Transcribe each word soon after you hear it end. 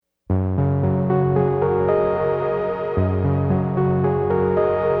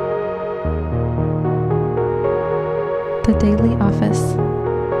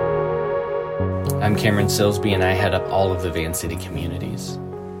I'm Cameron Silsby, and I head up all of the Van City communities.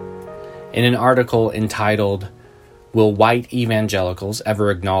 In an article entitled, "Will White Evangelicals Ever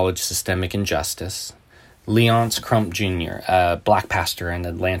Acknowledge Systemic Injustice?" Leonce Crump Jr., a black pastor in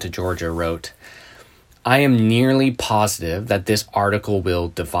Atlanta, Georgia, wrote, "I am nearly positive that this article will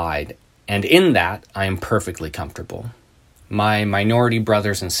divide, and in that I am perfectly comfortable. My minority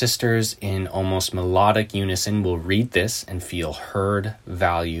brothers and sisters in almost melodic unison will read this and feel heard,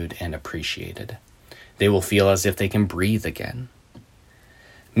 valued, and appreciated. They will feel as if they can breathe again.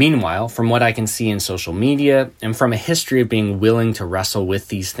 Meanwhile, from what I can see in social media and from a history of being willing to wrestle with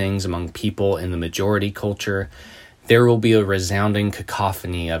these things among people in the majority culture, there will be a resounding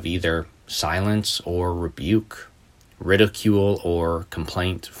cacophony of either silence or rebuke, ridicule or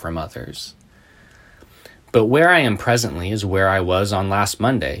complaint from others. But where I am presently is where I was on last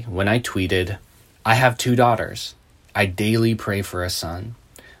Monday when I tweeted, 'I have 2 daughters. I daily pray for a son.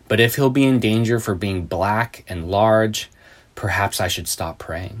 But if he'll be in danger for being black and large, perhaps I should stop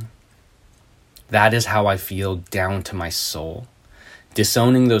praying.' That is how I feel down to my soul.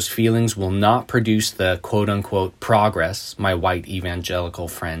 Disowning those feelings will not produce the quote-unquote progress my white evangelical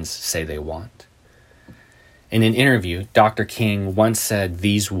friends say they want." In an interview, Dr. King once said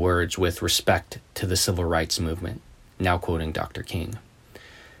these words with respect to the civil rights movement, now quoting Dr. King.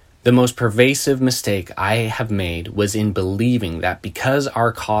 "The most pervasive mistake I have made was in believing that because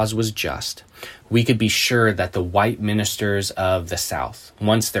our cause was just, we could be sure that the white ministers of the South,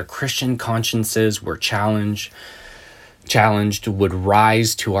 once their Christian consciences were challenged, would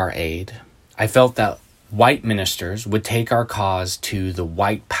rise to our aid. I felt that white ministers would take our cause to the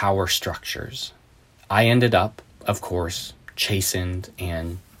white power structures. I ended up, of course, chastened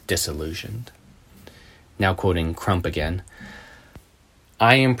and disillusioned." Now quoting Crump again,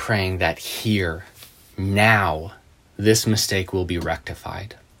 "I am praying that here, now, this mistake will be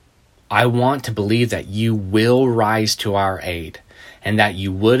rectified. I want to believe that you will rise to our aid, and that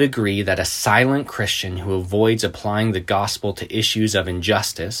you would agree that a silent Christian who avoids applying the gospel to issues of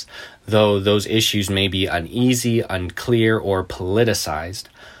injustice, though those issues may be uneasy, unclear, or politicized,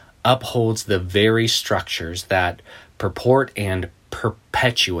 upholds the very structures that purport and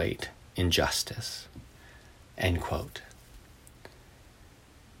perpetuate injustice." End quote.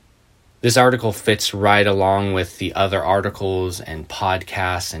 This article fits right along with the other articles and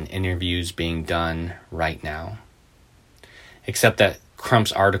podcasts and interviews being done right now. Except that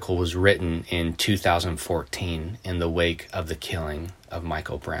Crump's article was written in 2014 in the wake of the killing of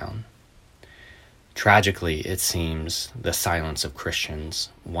Michael Brown. Tragically, it seems the silence of Christians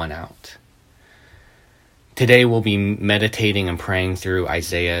won out. Today we'll be meditating and praying through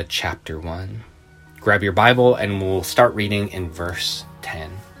Isaiah chapter 1. Grab your Bible and we'll start reading in verse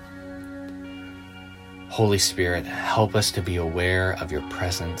 10. Holy Spirit, help us to be aware of your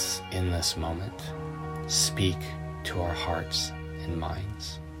presence in this moment. Speak to our hearts and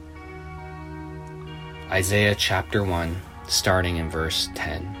minds. Isaiah chapter 1, starting in verse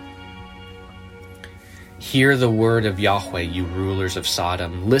 10. "Hear the word of Yahweh, you rulers of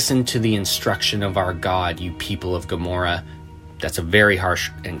Sodom. Listen to the instruction of our God, you people of Gomorrah." That's a very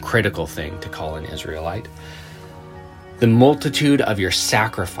harsh and critical thing to call an Israelite. "The multitude of your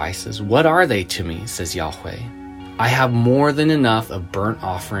sacrifices, what are they to me, says Yahweh? I have more than enough of burnt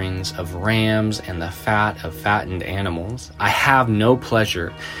offerings, of rams, and the fat of fattened animals. I have no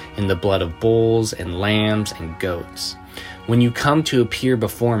pleasure in the blood of bulls and lambs and goats. When you come to appear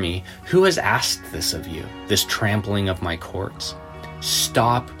before me, who has asked this of you, this trampling of my courts?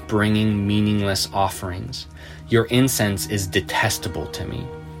 Stop bringing meaningless offerings. Your incense is detestable to me.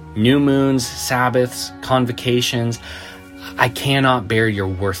 New moons, Sabbaths, convocations, I cannot bear your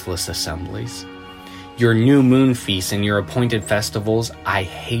worthless assemblies. Your new moon feasts and your appointed festivals, I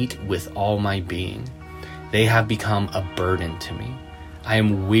hate with all my being. They have become a burden to me. I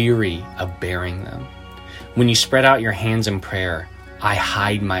am weary of bearing them. When you spread out your hands in prayer, I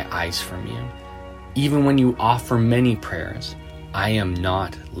hide my eyes from you. Even when you offer many prayers, I am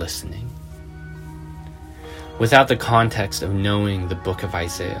not listening." Without the context of knowing the book of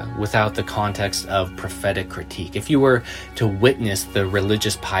Isaiah, without the context of prophetic critique, if you were to witness the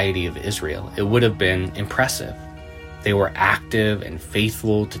religious piety of Israel, it would have been impressive. They were active and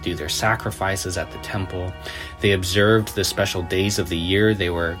faithful to do their sacrifices at the temple. They observed the special days of the year they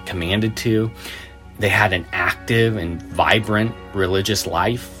were commanded to. They had an active and vibrant religious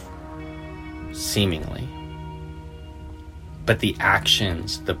life, seemingly. But the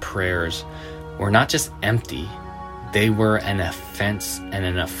actions, the prayers, were not just empty, they were an offense and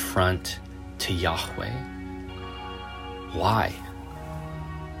an affront to Yahweh. Why?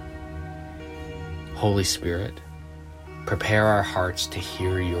 Holy Spirit, prepare our hearts to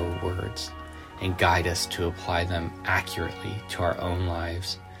hear your words and guide us to apply them accurately to our own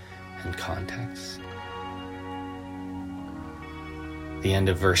lives and contexts. The end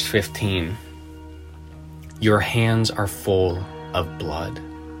of verse 15. Your hands are full of blood.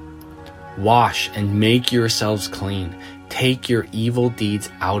 Wash and make yourselves clean. Take your evil deeds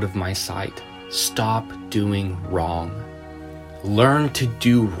out of my sight. Stop doing wrong. Learn to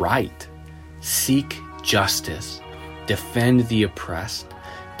do right. Seek justice. Defend the oppressed.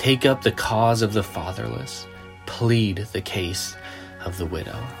 Take up the cause of the fatherless. Plead the case of the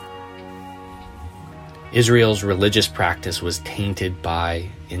widow. Israel's religious practice was tainted by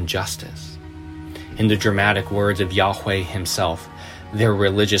injustice. In the dramatic words of Yahweh himself, their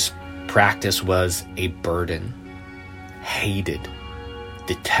religious practice was a burden, hated,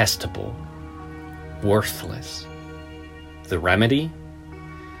 detestable, worthless. The remedy?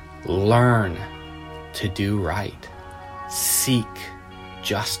 Learn to do right. Seek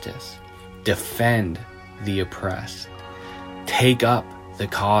justice. Defend the oppressed. Take up the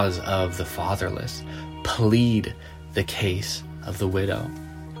cause of the fatherless. Plead the case of the widow.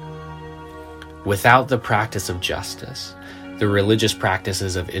 Without the practice of justice, the religious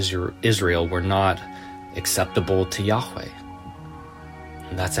practices of Israel were not acceptable to Yahweh.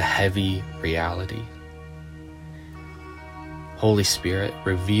 And that's a heavy reality. Holy Spirit,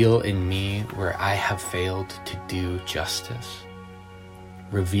 reveal in me where I have failed to do justice.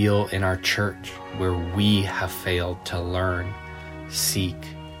 Reveal in our church where we have failed to learn, seek,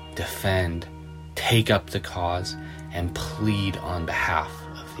 defend, take up the cause, and plead on behalf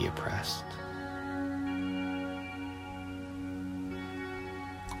of the oppressed.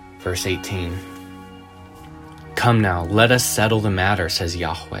 Verse 18. Come now, let us settle the matter, says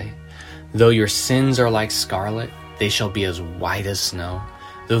Yahweh. Though your sins are like scarlet, they shall be as white as snow.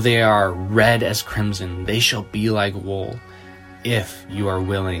 Though they are red as crimson, they shall be like wool. If you are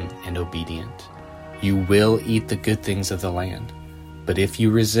willing and obedient, you will eat the good things of the land. But if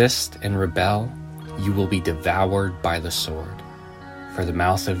you resist and rebel, you will be devoured by the sword. For the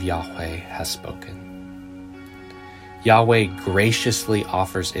mouth of Yahweh has spoken. Yahweh graciously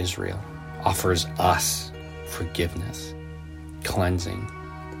offers us forgiveness, cleansing,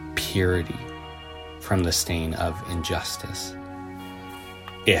 purity from the stain of injustice.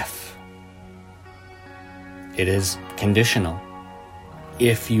 If. It is conditional.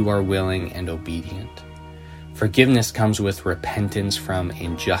 If you are willing and obedient. Forgiveness comes with repentance from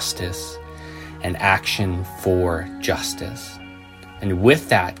injustice and action for justice. And with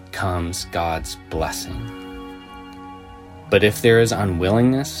that comes God's blessing. But if there is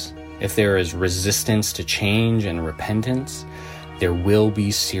unwillingness, if there is resistance to change and repentance, there will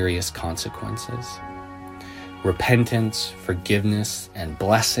be serious consequences. Repentance, forgiveness, and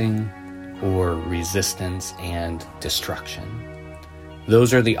blessing, or resistance and destruction.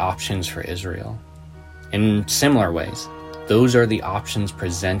 Those are the options for Israel. In similar ways, those are the options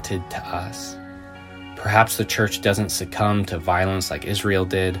presented to us. Perhaps the church doesn't succumb to violence like Israel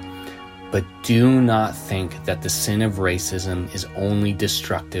did, but do not think that the sin of racism is only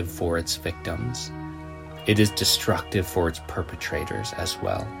destructive for its victims. It is destructive for its perpetrators as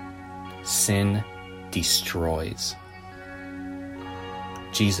well. Sin destroys.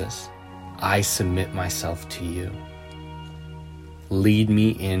 Jesus, I submit myself to you. Lead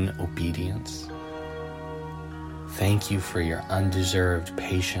me in obedience. Thank you for your undeserved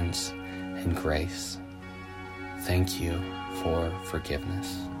patience and grace. Thank you for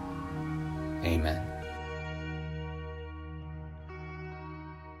forgiveness. Amen.